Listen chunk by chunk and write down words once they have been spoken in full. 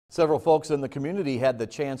Several folks in the community had the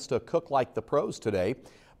chance to cook like the pros today.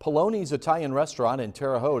 Piloni's Italian restaurant in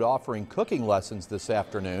Terre Haute offering cooking lessons this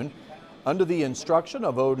afternoon. Under the instruction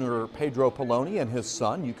of owner Pedro Piloni and his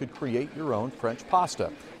son, you could create your own French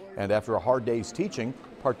pasta. And after a hard day's teaching,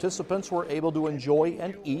 participants were able to enjoy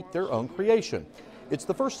and eat their own creation. It's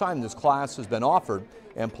the first time this class has been offered,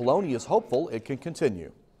 and Piloni is hopeful it can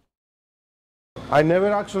continue. I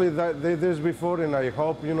never actually did this before, and I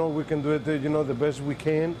hope, we can do it, the best we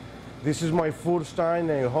can. This is my first time,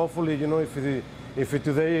 and hopefully, if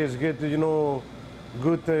today is good,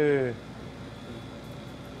 good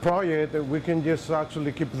project, we can just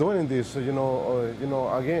actually keep doing this,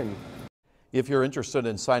 again. If you're interested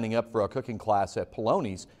in signing up for a cooking class at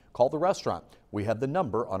Piloni's, call the restaurant. We have the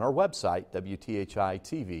number on our website,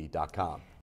 WTHI-TV.com.